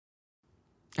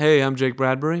Hey, I'm Jake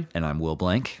Bradbury. And I'm Will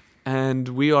Blank. And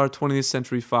we are 20th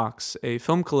Century Fox, a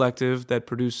film collective that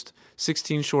produced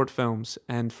 16 short films.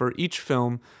 And for each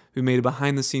film, we made a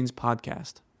behind-the-scenes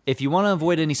podcast. If you want to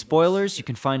avoid any spoilers, you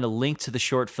can find a link to the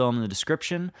short film in the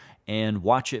description and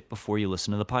watch it before you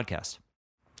listen to the podcast.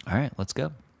 All right, let's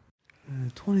go.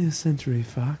 20th Century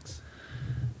Fox.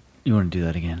 You want to do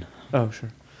that again? Oh,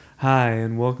 sure. Hi,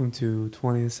 and welcome to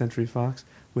 20th Century Fox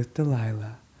with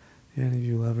Delilah. Any of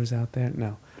you lovers out there?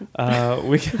 No.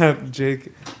 We got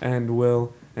Jake and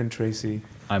Will and Tracy.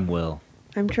 I'm Will.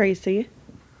 I'm Tracy.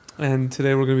 And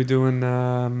today we're going to be doing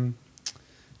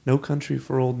No Country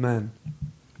for Old Men.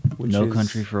 No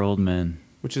Country for Old Men.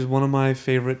 Which is one of my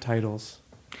favorite titles.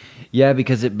 Yeah,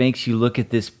 because it makes you look at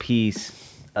this piece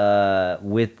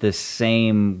with the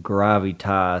same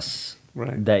gravitas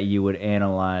that you would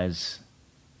analyze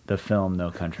the film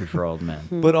No Country for Old Men.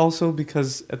 But also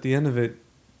because at the end of it,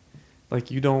 like,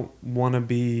 you don't want to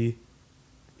be,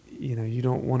 you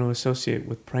don't want to associate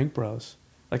with prank bros.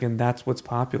 Like, and that's what's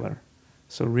popular.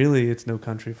 So really, it's No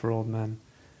Country for Old Men.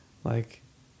 Like,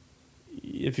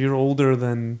 if you're older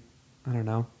than, I don't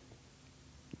know,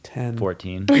 10.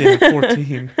 14. Yeah,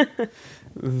 14.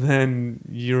 Then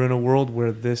you're in a world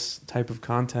where this type of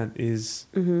content is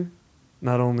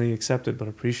not only accepted, but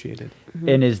appreciated.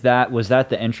 And was that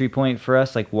the entry point for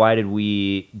us? Like, do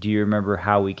you remember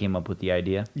how we came up with the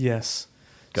idea? Yes.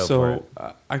 Go for it.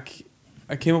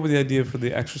 I came up with the idea for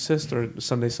The Exorcist or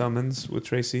Sunday Summons with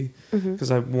Tracy because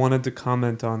I wanted to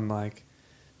comment on, like,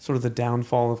 sort of the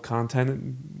downfall of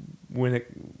content when it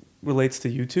relates to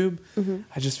YouTube.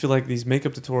 I just feel like these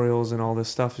makeup tutorials and all this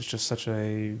stuff is just such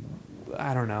a,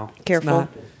 I don't know. Careful.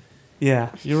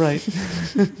 Yeah, you're right.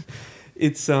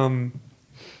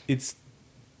 It's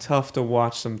tough to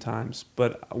watch sometimes,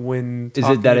 but when is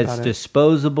it that it's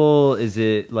disposable? Is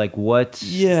it like what?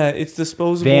 Yeah, it's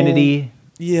disposable. Vanity.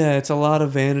 Yeah, it's a lot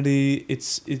of vanity.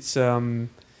 It's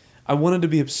I wanted to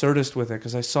be absurdist with it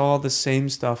because I saw the same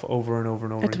stuff over and over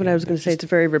and over. That's what I was going to say. It's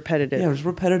very repetitive. Yeah, it was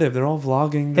repetitive. They're all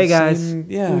vlogging. Hey guys.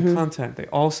 Content. They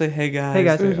all say, "Hey guys." Hey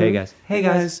guys. Hey guys. Hey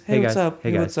guys. Hey, what's up?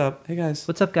 Hey, what's up? Hey guys.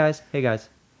 What's up, guys? Hey guys.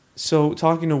 So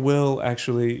talking to Will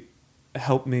actually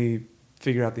helped me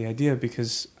figure out the idea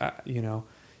because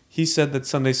he said that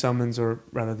Sunday Summons, or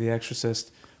rather The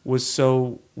Exorcist, was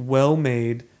so well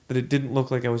made that it didn't look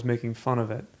like I was making fun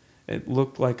of it. It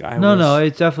looked like I was... No,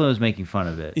 it definitely was making fun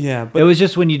of it. Yeah, but... It was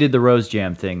just when you did the Rose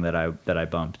Jam thing that I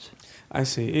bumped. I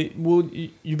see.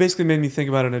 You basically made me think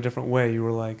about it in a different way. You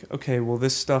were like, okay, well,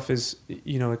 this stuff is,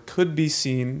 it could be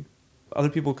seen. Other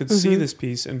people could see this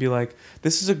piece and be like,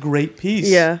 this is a great piece.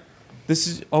 Yeah. This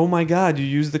is, oh my God, you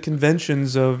used the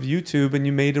conventions of YouTube and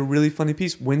you made a really funny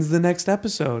piece. When's the next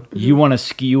episode? You wanted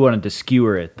to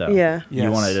skewer it, though. Yeah. Yes.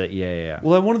 You wanted to, yeah.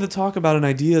 Well, I wanted to talk about an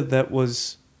idea that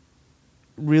was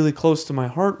really close to my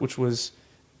heart, which was,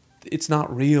 it's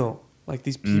not real. Like,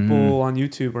 these people on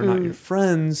YouTube are not your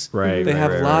friends. Right. They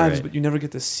have lives, right. but you never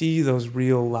get to see those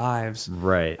real lives.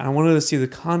 Right. And I wanted to see the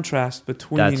contrast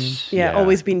between...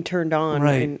 always being turned on.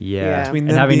 Right. And, Between and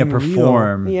them having to being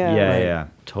perform. real. Yeah,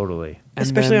 totally. And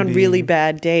especially on then really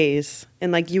bad days.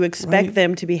 And, like, you expect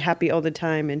them to be happy all the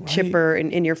time and Right. chipper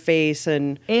and in your face.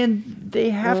 And they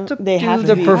have to they have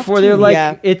to to perform. They're like,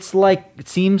 Yeah. it's like, it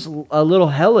seems a little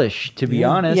hellish, to be Yeah.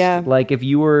 honest. Yeah. Like, if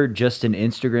you were just an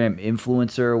Instagram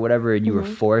influencer or whatever and you were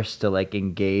forced to, like,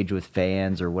 engage with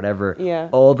fans or whatever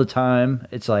all the time,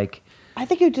 it's like... I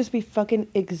think it would just be fucking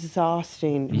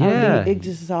exhausting. Yeah. I'd be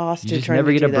exhausted You just trying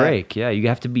never to get do a break. Yeah, you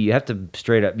have to be an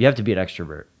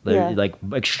extrovert. Yeah. Like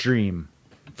extreme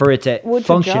for it to Well, it's a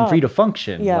function, job. for you to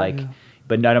function. Yeah. Like,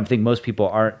 but I don't think most people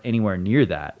aren't anywhere near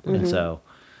that. And so,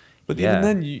 But even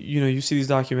then, you see these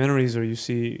documentaries or you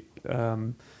see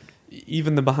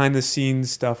even the behind the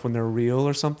scenes stuff when they're real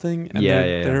or something. And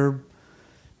they're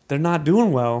not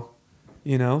doing well.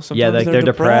 Sometimes like they're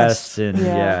depressed and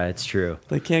Yeah. it's true.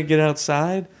 They can't get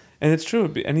outside. And it's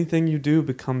true. Anything you do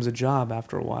becomes a job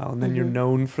after a while. And then you're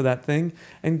known for that thing.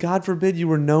 And God forbid you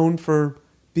were known for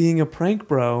being a prank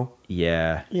bro.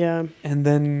 Yeah. Yeah. And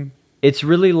then... It's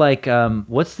really like,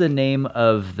 what's the name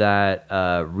of that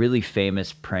really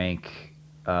famous prank?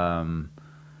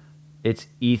 It's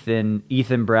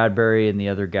Ethan Bradbury and the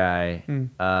other guy.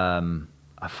 I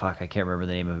can't remember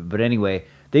the name of it. But anyway,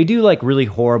 they do like really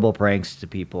horrible pranks to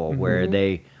people where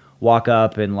they walk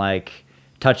up and like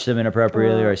touch them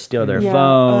inappropriately or steal their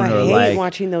phone, I or hate like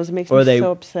watching those. It makes or me they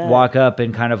so upset. walk up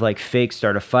and kind of like fake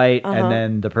start a fight, and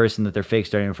then the person that they're fake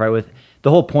starting a fight with, the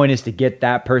whole point is to get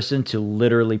that person to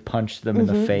literally punch them in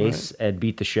the face and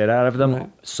beat the shit out of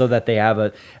them, so that they have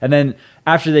a. And then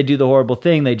after they do the horrible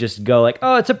thing, they just go like,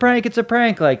 "Oh, it's a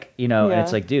prank, like, you know." And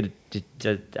it's like, dude,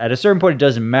 at a certain point it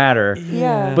doesn't matter.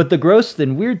 Yeah. But the gross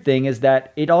and weird thing is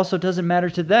that it also doesn't matter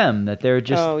to them, that they're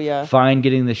just fine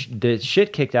getting the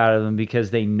shit kicked out of them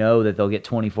because they know that they'll get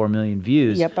 24 million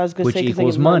views. Yep, I was going to which say 'cause they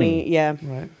equals get money. Yeah.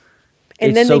 Right. And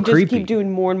It's then so they just creepy. keep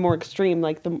doing more and more extreme.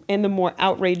 Like the more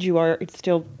outraged you are, it's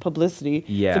still publicity.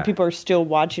 Yeah. So people are still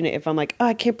watching it. If I'm like, oh,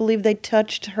 I can't believe they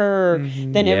touched her,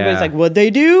 then Yeah. everybody's like, what'd they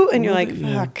do? And you're like,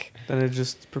 Yeah. fuck. Then it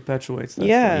just perpetuates that.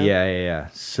 Yeah. stuff. Yeah.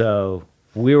 So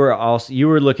you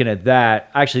were looking at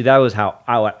that. Actually, that was how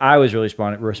I was really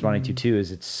responding to too.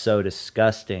 Is it's so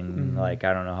disgusting. Like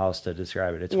I don't know how else to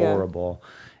describe it. It's horrible,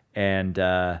 and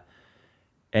so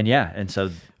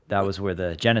that was where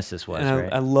the genesis was. And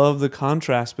right? I love the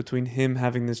contrast between him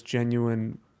having this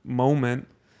genuine moment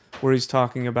where he's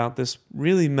talking about this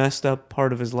really messed up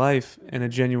part of his life in a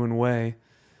genuine way,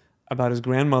 about his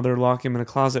grandmother locking him in a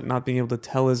closet, not being able to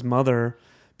tell his mother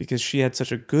because she had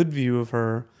such a good view of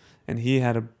her and he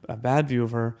had a bad view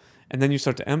of her. And then you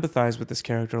start to empathize with this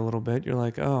character a little bit. You're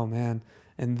like, oh man.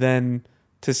 And then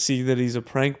to see that he's a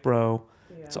prank bro,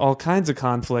 it's all kinds of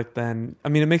conflict then. I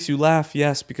mean, it makes you laugh,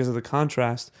 yes, because of the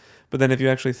contrast. But then if you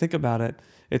actually think about it,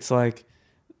 it's like,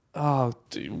 oh,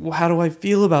 how do I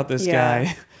feel about this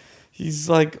guy? He's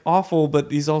like awful, but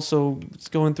he's also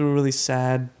going through a really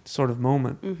sad sort of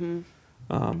moment.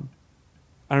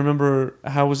 I remember,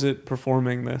 how was it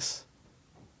performing this?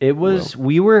 It was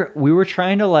we were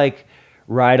trying to like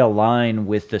ride a line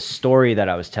with the story that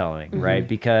I was telling, right?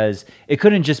 Because it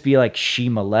couldn't just be like she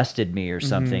molested me or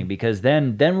something, because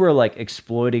then we're like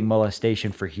exploiting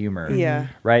molestation for humor. Yeah.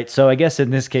 Right? So I guess in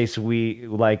this case we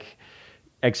like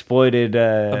exploited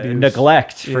Abuse.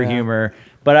 neglect for Yeah. humor.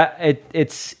 But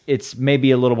it's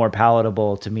maybe a little more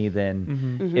palatable to me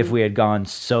than if we had gone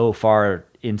so far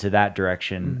into that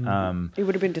direction. It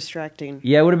would have been distracting.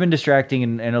 Yeah, it would have been distracting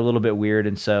and a little bit weird.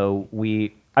 And so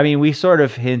we sort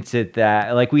of hinted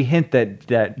that, like we hint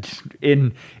that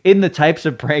in the types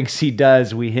of pranks he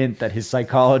does, we hint that his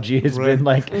psychology has been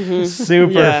like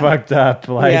super fucked up.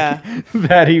 Like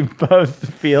that he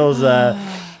both feels a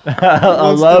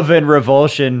love and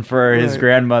revulsion for his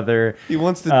grandmother. He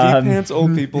wants to de-pants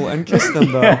old people and kiss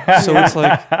them, though. So it's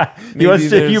like... He wants to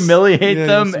there's- humiliate yeah, he them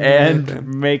wants to humiliate and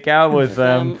them. make out with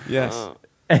them. Yes.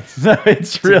 And so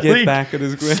it's To really get back at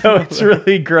his so grandmother. it's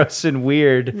really gross and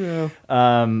weird. Yeah.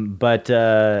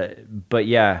 But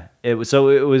yeah, it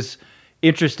was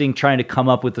interesting trying to come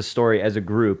up with the story as a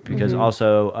group, because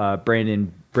also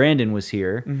Brandon was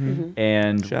here,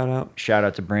 and shout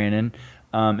out to Brandon.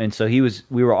 And so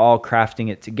we were all crafting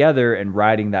it together and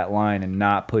riding that line and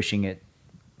not pushing it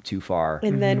too far.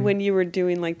 And then when you were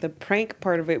doing like the prank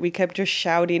part of it, we kept just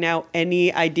shouting out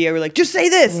any idea. We're like, just say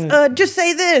this, just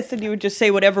say this. And you would just say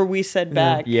whatever we said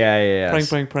back. Yeah.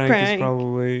 Prank is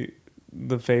probably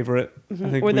the favorite. I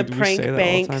think Or the we prank say that all the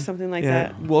bank, time. something like Yeah.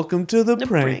 that. Welcome to the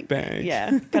prank bank.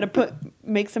 Yeah. Got to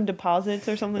make some deposits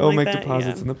or something Oh, like make that.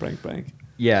 deposits in the prank bank.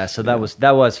 Yeah, so that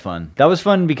was fun. That was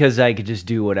fun because I could just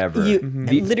do whatever.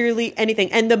 Literally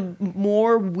anything. And the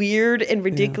more weird and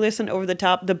ridiculous and over the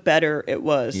top, the better it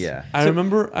was. Yeah. I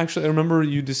remember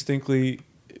you distinctly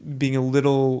being a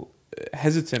little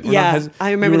hesitant. Or Yeah, not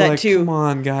I remember you were that like, too. Come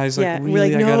on, guys. Like, Yeah. really, We're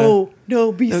like, I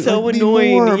gotta... be like, so be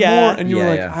annoying. more. And you were Yeah,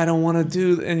 like, yeah. I don't want to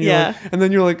do... And, you're Yeah. like, and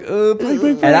then you're like, prank.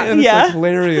 And it's Yeah. like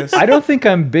hilarious. I don't think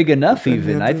I'm big enough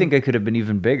even. Yeah, I dude. think I could have been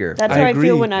even bigger. That's I how I agree.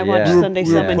 feel when I watch Yeah. Sunday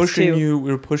we were Summons pushing too. you.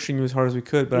 We were pushing you as hard as we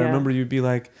could, but I Yeah. remember you'd be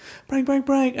like,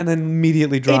 prank, and then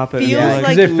immediately drop it. feels Yeah, like-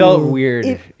 because it felt weird.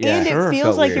 And Yeah, it feels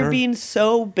felt like weird. you're being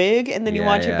so big, and then you Yeah,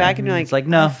 watch yeah. it back and you're like, It's like,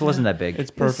 no, it wasn't that big.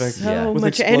 It's perfect. so Yeah. With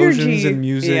much explosions energy and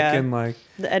music Yeah. and like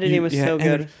The editing was so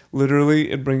good.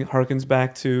 Literally, it harkens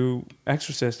back to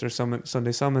Exorcist or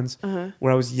Sunday Summons,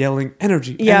 where I was yelling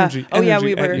energy, Yeah. energy, Oh, yeah,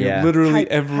 energy. we were. and Yeah.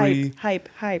 literally hype,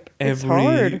 hype. It's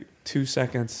hard. every 2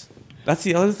 seconds. That's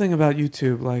the other thing about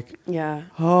YouTube. Like, Yeah.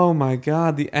 oh my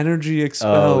god, the energy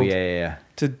expelled Oh yeah.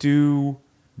 to do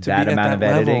to That be at amount that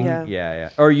of editing. level. Yeah. Yeah.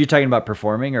 Or are you talking about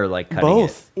performing or like cutting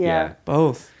Both. it? Yeah.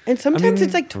 Both. And sometimes mean-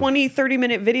 it's like 20,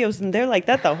 30-minute videos, and they're like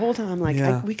that the whole time. I'm like,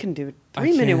 Yeah. we can do a I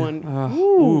 3-minute can't. one.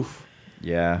 Oof,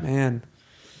 Yeah. man.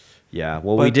 Yeah.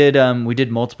 Well, But- we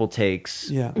did multiple takes.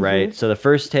 Yeah. Right. So the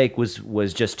first take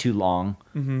was just too long.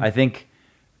 I think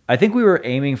we were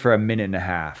aiming for a minute and a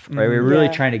half. Right. We were really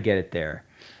Yeah. trying to get it there.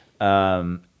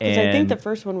 Because I think the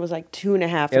first one was like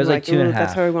 2.5. It was I'm like 2.5.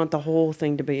 That's how we want the whole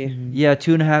thing to be. Yeah,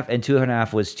 2.5 and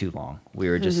 2.5 was too long. We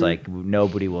were just like,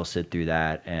 nobody will sit through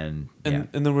that, and And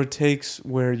there were takes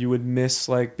where you would miss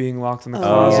like being locked in the Oh,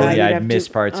 closet. yeah, you'd I'd have miss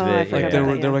to- parts of I it. forgot Like Yeah.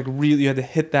 about they're like really, you had to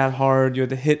hit that hard. You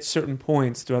had to hit certain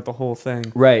points throughout the whole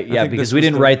thing. Right, I yeah, think because this we was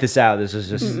didn't the- write this out. This was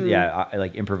just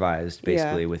like improvised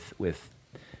basically Yeah. with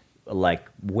like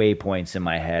waypoints in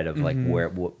my head of like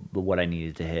what I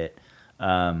needed to hit.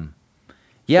 Phone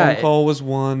call was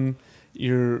one.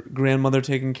 Your grandmother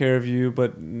taking care of you,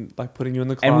 but like putting you in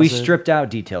the closet. And we stripped out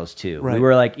details too. Right. We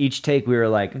were like, each take, we were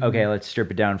like, okay, let's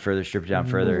strip it down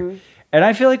further. And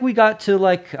I feel like we got to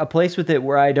like a place with it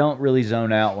where I don't really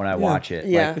zone out when I watch it.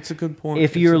 Yeah. Like, It's a good point.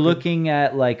 if you're looking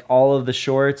at like all of the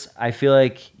shorts, I feel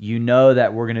like you know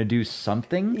that we're gonna do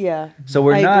something. Yeah. So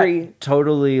we're I not agree.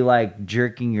 totally like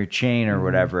jerking your chain or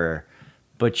whatever.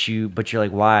 But you're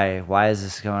like, why? Why is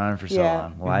this going on for so Yeah.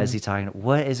 long? Why is he talking?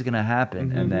 What is gonna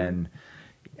happen?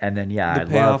 And then yeah,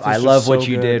 The payoff I is love just what so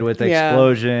you good. did with the Yeah.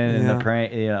 explosion and the Yeah.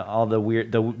 prank, all the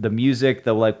weird, the music,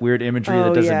 the like weird imagery that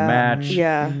Oh, doesn't yeah. match.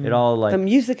 Yeah. It all like The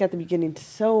music at the beginning is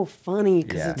so funny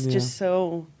because Yeah. it's just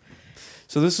so.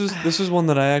 So this is one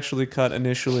that I actually cut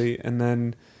initially, and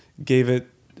then gave it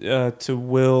to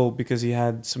Will because he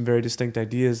had some very distinct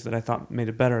ideas that I thought made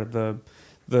it better.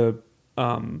 The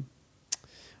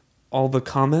all the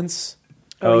comments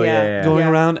Oh, yeah. going Yeah.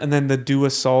 around, and then the do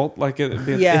assault. Like if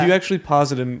you actually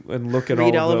pause it and look at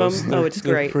Read all of all of those, them? they're- Oh, it's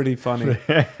they're great. pretty funny.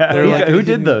 Who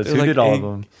did those? they're Who like did all of egg-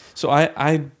 them? So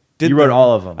I did. You wrote them.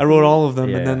 all of them. I wrote all of them,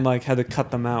 Yeah. and then like had to cut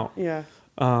them out. Yeah.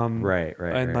 Right.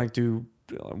 And like do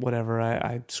whatever.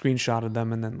 I screenshotted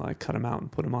them and then like cut them out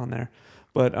and put them on there.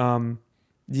 But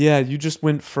yeah, you just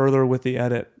went further with the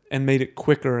edit and made it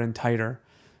quicker and tighter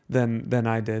than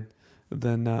I did,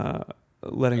 than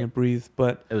letting it breathe.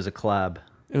 But It was a collab.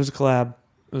 it was a collab.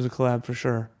 It was a collab for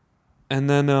sure. And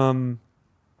then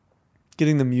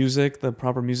getting the music, the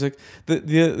proper music.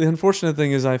 The unfortunate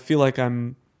thing is I feel like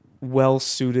I'm well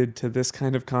suited to this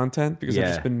kind of content because I've Yeah.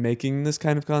 just been making this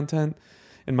kind of content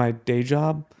in my day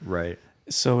job. Right.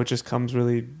 So it just comes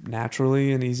really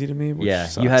naturally and easy to me. Which Yeah,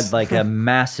 sucks. you had like a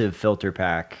massive filter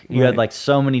pack. You Right. had like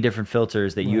so many different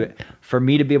filters that you, for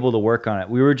me to be able to work on it,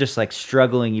 we were just like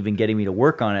struggling even getting me to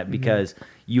work on it because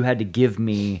you had to give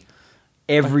me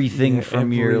everything yeah, from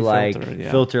every your like filter,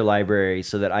 yeah. filter library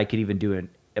so that I could even do it.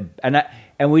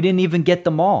 And we didn't even get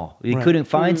them all. We Right. couldn't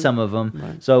find some of them.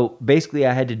 Right. So basically,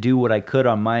 I had to do what I could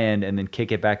on my end and then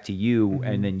kick it back to you,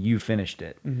 and then you finished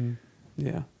it.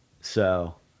 Yeah,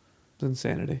 So, it's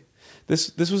insanity.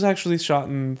 This was actually shot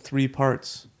in 3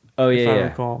 parts. oh if yeah, I yeah,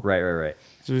 recall. right.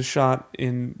 It was shot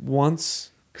in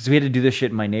once. Because we had to do this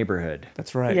shit in my neighborhood.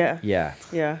 That's right. Yeah. Yeah.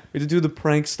 Yeah. We had to do the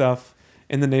prank stuff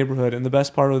in the neighborhood, and the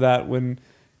best part of that, when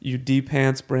you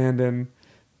de-pants Brandon,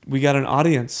 we got an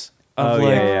audience of Oh,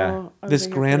 like yeah. Oh, I was this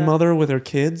thinking for grandmother with her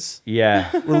kids. Yeah.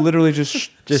 We're literally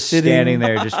just Just sitting, standing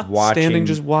there, just watching, standing,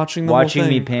 just watching the whole watching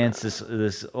me thing. pants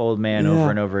this old man Yeah. over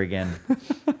and over again.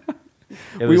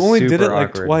 It We was only did it super like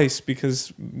awkward. twice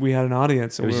because we had an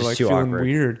audience and It was we were just like too feeling awkward.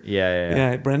 weird.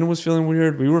 Yeah. Brandon was feeling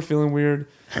weird. We were feeling weird.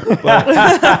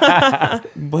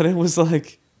 But it was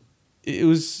like, it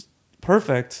was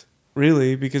perfect,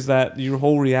 really, because that your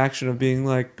whole reaction of being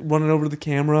like running over to the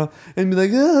camera and be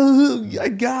like, oh, I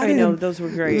got I him. know, those were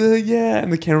great. Yeah.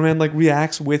 And the cameraman like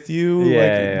reacts with you. Yeah, like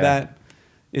yeah. that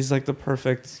is like the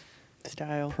perfect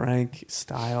Style. prank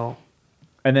style.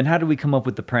 And then how did we come up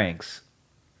with the pranks?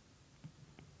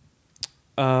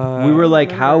 We Uh, were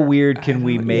like, how remember. weird can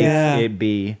we don't- make yeah. it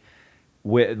be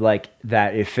with like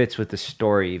that it fits with the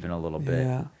story even a little bit.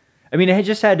 yeah. I mean, it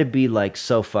just had to be like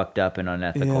so fucked up and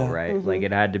unethical, Yeah. right? Like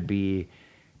it had to be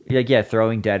like, yeah,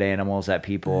 throwing dead animals at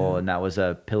people, and that was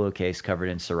a pillowcase covered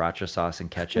in sriracha sauce and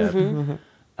ketchup.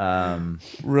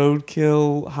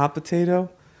 Roadkill hot potato.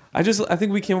 I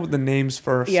think we came up with the names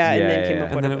first. Yeah, Yeah, and then yeah, came yeah. up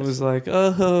And with then it was like,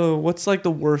 oh, what's like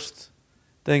the worst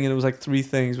thing? And it was like 3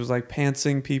 things. It was like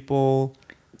pantsing people.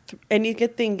 any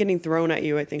good thing getting thrown at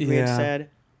you. I think we had Yeah. said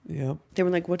Yep. they were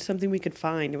like, "What's something we could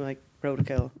find?" And we're like,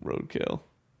 "Roadkill." Roadkill.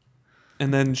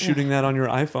 And then shooting that on your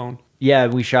iPhone. Yeah,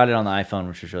 we shot it on the iPhone,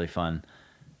 which was really fun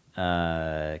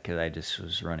because I just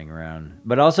was running around.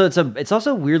 But also, it's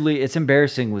also weirdly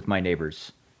embarrassing with my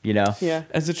neighbors. You know? Yeah.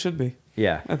 As it should be,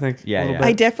 Yeah. I think. Yeah, a little yeah. bit.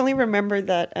 I definitely remember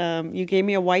that you gave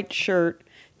me a white shirt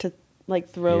to like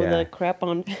throw Yeah. the crap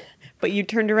on, but you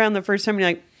turned around the first time and you're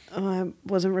like, "Oh, I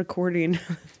wasn't recording."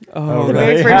 Oh, The right.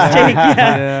 very first take, yeah.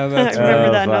 Yeah, that's I remember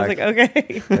right. that, and I was Fuck. like,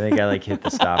 "Okay." I think I like hit the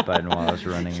stop button while I was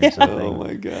running or something. Oh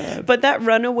my god. But that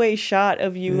runaway shot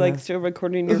of you like still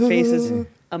recording your face is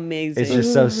amazing. It's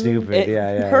just so stupid. It-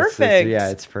 yeah. perfect.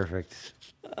 It's perfect.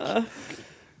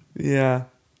 Yeah.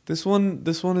 This one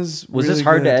is Was really this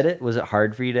hard to good. edit? Was it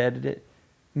hard for you to edit it?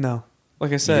 No.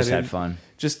 Like I You said, just had fun.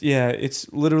 Just yeah,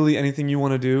 it's literally anything you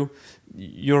want to do.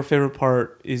 Your favorite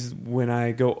part is when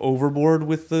I go overboard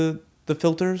with the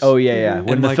filters. Oh yeah.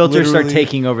 When And, the like, filters start literally-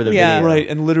 taking over the Yeah. video. Right,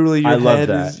 and literally I your love head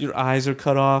that. is your eyes are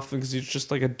cut off because it's just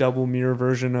like a double mirror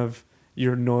version of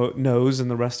your nose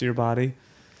and the rest of your body.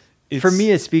 For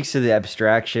me, it speaks to the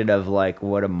abstraction of like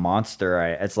what a monster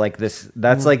it's like this.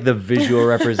 That's like the visual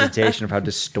representation of how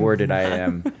distorted I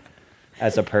am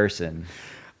as a person.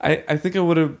 I think I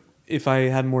would have, if I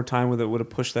had more time with it, would have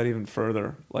pushed that even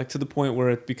further, like to the point where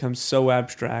it becomes so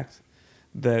abstract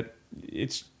that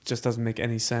it just doesn't make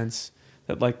any sense.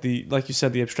 That like you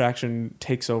said, the abstraction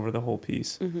takes over the whole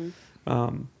piece.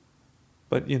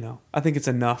 But I think it's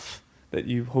enough that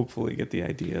you hopefully get the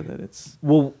idea that it's...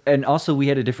 Well, and also we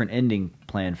had a different ending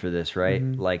plan for this, right?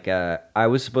 Mm-hmm. Like, I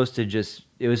was supposed to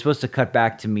it was supposed to cut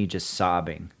back to me just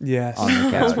sobbing. Yes. On the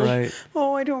couch. That's right.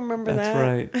 Oh, I don't remember That's that.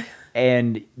 right.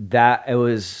 And it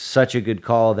was such a good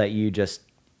call that you just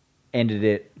ended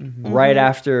it Mm-hmm. right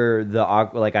after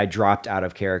I dropped out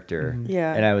of character. Mm-hmm.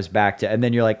 Yeah. And I was back to, and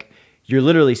then you're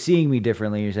literally seeing me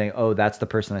differently. You're saying, oh, that's the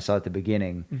person I saw at the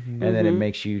beginning. Mm-hmm. And then it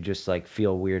makes you just like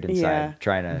feel weird inside, Yeah.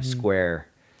 trying to square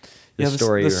the Yeah,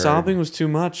 story. the you heard. sobbing was too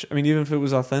much. I mean, even if it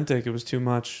was authentic, it was too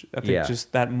much. I think Yeah.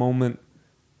 just that moment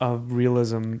of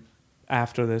realism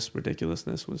after this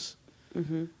ridiculousness was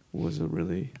a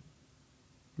really,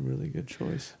 really good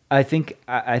choice. I think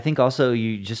also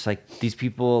you just like these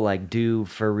people like do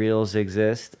for reals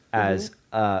exist as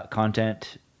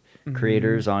content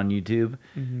creators on YouTube.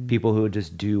 People who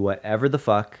just do whatever the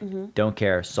fuck, don't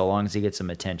care, so long as they get some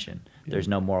attention. There's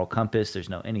no moral compass, there's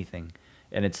no anything.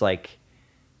 And it's like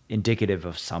indicative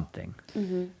of something.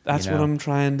 That's You know? what I'm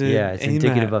trying to It's aim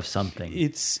indicative at. of something.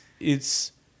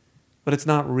 But it's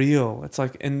not real. It's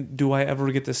like, and do I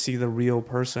ever get to see the real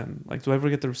person? Like, do I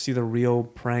ever get to see the real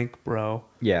prank bro?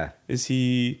 Yeah. Is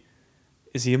he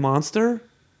a monster,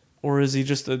 or is he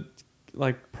just a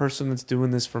like person that's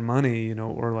doing this for money,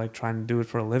 or like trying to do it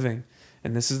for a living?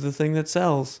 And this is the thing that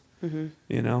sells. I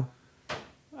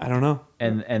don't know.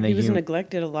 And He was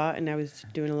neglected a lot, and now he's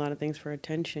doing a lot of things for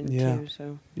attention too.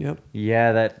 So Yep.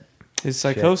 yeah, that His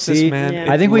psychosis, See, man. Yeah. it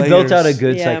I think we built out a layers.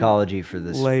 good Yeah. psychology for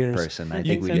this Layers. person. I I think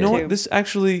think we so, did. You know too. what? This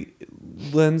actually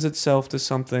lends itself to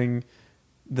something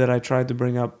that I tried to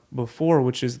bring up before,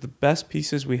 which is the best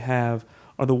pieces we have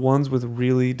are the ones with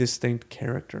really distinct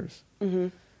characters.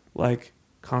 Like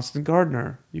Constant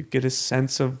Gardner. You get a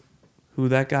sense of who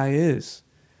that guy is.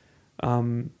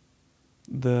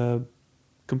 The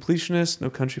Completionist, No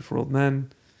Country for Old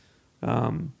Men.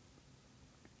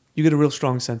 You get a real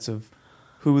strong sense of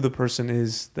who the person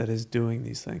is that is doing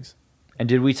these things. And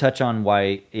did we touch on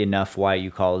why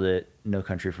you called it No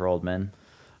Country for Old Men?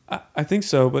 I think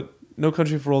so, but No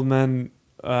Country for Old Men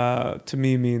to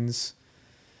me means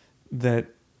that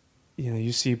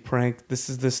you see prank. This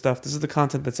is the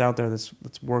content that's out there that's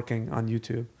working on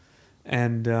YouTube,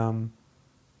 and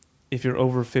if you're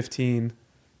over 15,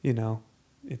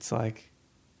 it's like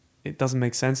it doesn't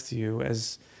make sense to you.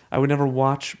 As I would never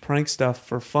watch prank stuff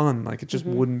for fun. Like it just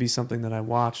wouldn't be something that I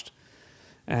watched.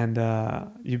 And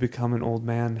you become an old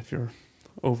man if you're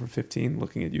over 15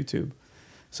 looking at YouTube.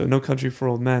 So No Country for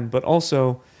Old Men. But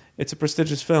also, it's a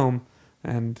prestigious film,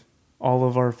 and all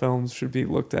of our films should be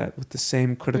looked at with the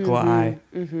same critical eye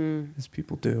as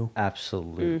people do.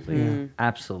 Absolutely. Yeah.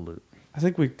 Absolutely. I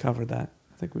think we covered that.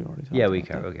 I think we already talked Yeah, about we that.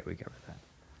 covered. Okay, we covered that.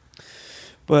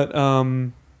 But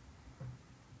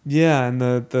yeah, and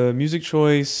the music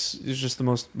choice is just the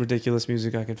most ridiculous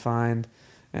music I could find,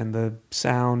 and the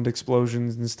sound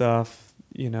explosions and stuff,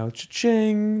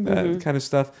 cha-ching, that kind of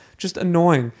stuff, just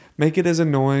annoying. Make it as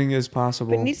annoying as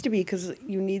possible. But it needs to be, because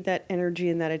you need that energy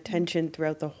and that attention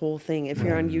throughout the whole thing. If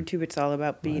you're on YouTube, it's all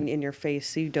about being in your face,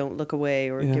 so you don't look away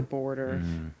or Yeah. get bored or.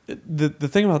 The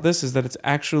thing about this is that it's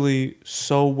actually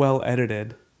so well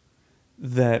edited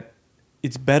that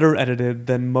it's better edited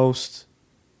than most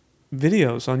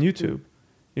videos on YouTube.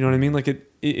 You know what I mean? Like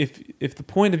if the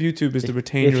point of YouTube is to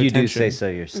retain If your you attention, do say so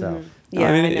yourself. Yeah,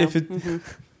 I mean, I know. if it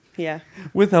Yeah,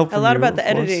 with help from a lot you, about the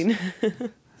of course. editing.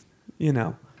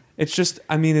 It's just,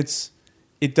 I mean,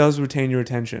 it does retain your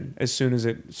attention as soon as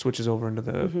it switches over into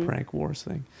the prank wars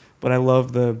thing. But I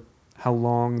love how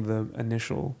long the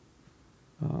initial.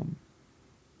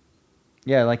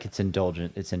 Yeah, like it's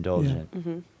indulgent. It's indulgent.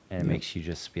 Mm-hmm. And it makes you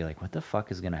just be like, what the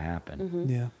fuck is going to happen?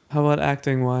 Yeah. How about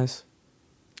acting wise?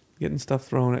 Getting stuff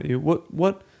thrown at you.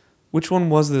 Which one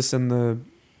was this in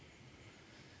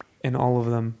all of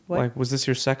them? What? Like, was this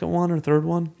your second one or third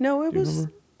one? No, it Do you was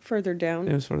remember? further down.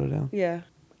 It was further down. Yeah,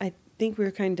 I think we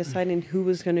were kind of deciding who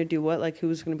was going to do what. Like, who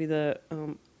was going to be the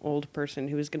old person,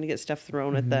 who was going to get stuff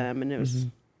thrown at them, and it was. I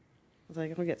was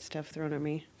like, I'll get stuff thrown at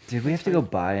me. Did we have to go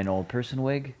buy an old person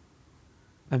wig?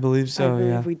 I believe so. I believe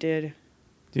Yeah. we did.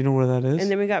 Do you know where that is?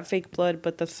 And then we got fake blood,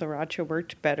 but the sriracha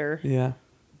worked better. Yeah.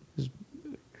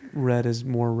 Red is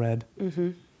more red.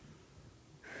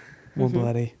 More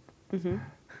bloody.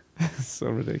 So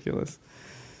ridiculous.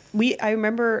 I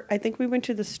remember, I think we went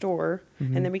to the store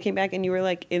and then we came back and you were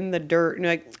like in the dirt and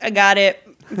you're like, I got it.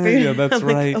 Yeah, that's I'm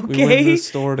like, right. okay. We went to the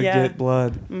store to Yeah. get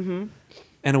blood. And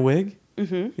a wig?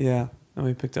 Yeah. And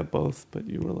we picked up both, but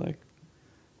you were like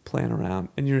playing around.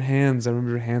 And your hands, I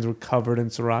remember your hands were covered in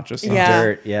sriracha sauce. Yeah.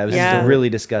 Dirt. Yeah, it was Yeah. really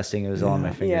disgusting. It was all on my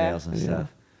Yeah. fingernails and Yeah.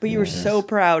 stuff. But you were so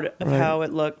proud of Right. how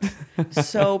it looked.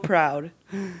 So proud.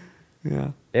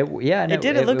 Yeah. It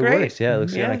did. It looked great. works. Yeah, it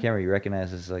looks good on Yeah. camera. You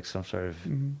recognize it's like some sort of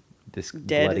this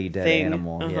Dead bloody dead thing.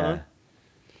 animal. Uh-huh. Yeah.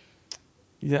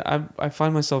 Yeah, I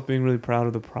find myself being really proud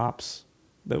of the props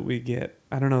that we get.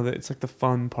 I don't know, that it's like the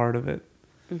fun part of it.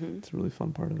 It's a really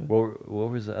fun part of it.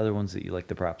 What was the other ones that you liked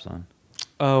the props on?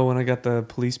 Oh, when I got the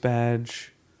police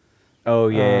badge. Oh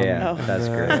yeah. Oh. That's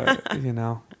great. great. You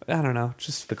know, I don't know,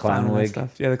 just The clown finding that wig.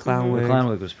 stuff. Yeah, the clown wig. The clown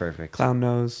wig was perfect. Clown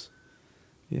nose.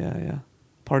 Yeah.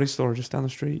 Party store just down the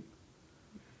street.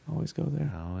 Always go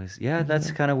there. Always. Yeah,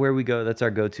 that's kind of where we go. That's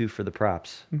our go-to for the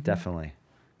props. Definitely.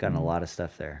 Gotten a lot of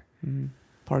stuff there.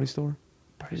 Party store.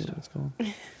 Party store. It's called.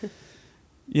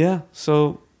 Yeah.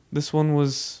 So this one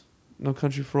was No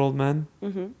Country for Old Men,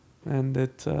 and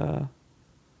it's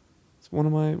one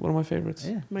of my favorites.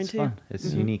 Yeah, Mine it's too. fun.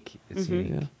 It's unique. It's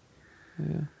unique.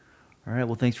 Yeah. All right.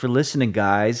 Well, thanks for listening,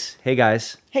 guys. Hey,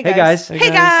 guys. Hey, guys. Hey, Hey,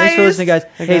 guys. guys. Thanks for listening, guys.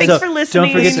 Hey, Hey, guys. so Thanks for listening.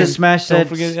 don't forget to smash Don't that.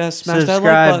 forget, smash that like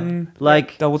subscribe, button.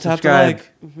 like, Double tap subscribe,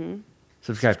 to like.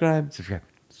 subscribe. Subscribe.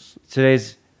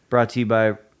 Today's brought to you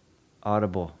by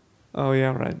Audible. Oh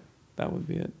yeah, right. That would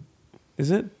be it. Is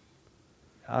it?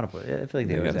 Audible. Yeah, I feel like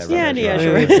they They always gotta have Yeah, Audible.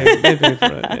 sure. They pay for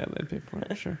it. Yeah, they pay for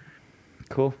it. Sure.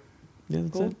 Cool. Yeah,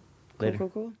 that's Cool. it. Later.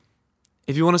 Cool.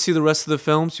 If you want to see the rest of the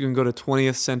films, you can go to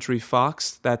 20th Century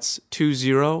Fox. That's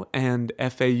 20 and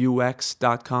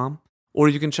FAUX.com. Or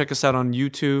you can check us out on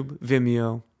YouTube,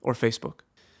 Vimeo, or Facebook.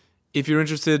 If you're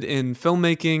interested in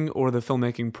filmmaking or the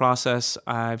filmmaking process,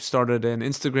 I've started an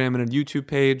Instagram and a YouTube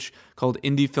page called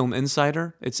Indie Film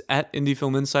Insider. It's at Indie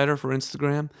Film Insider for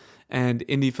Instagram and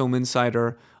Indie Film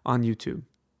Insider on YouTube.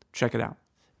 Check it out.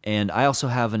 And I also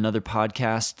have another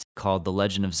podcast called The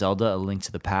Legend of Zelda, A Link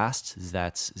to the Past.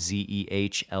 That's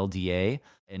ZEHLDA.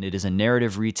 And it is a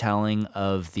narrative retelling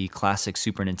of the classic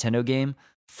Super Nintendo game,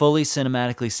 fully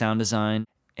cinematically sound designed.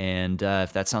 And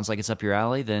if that sounds like it's up your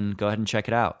alley, then go ahead and check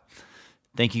it out.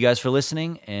 Thank you guys for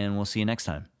listening, and we'll see you next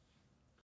time.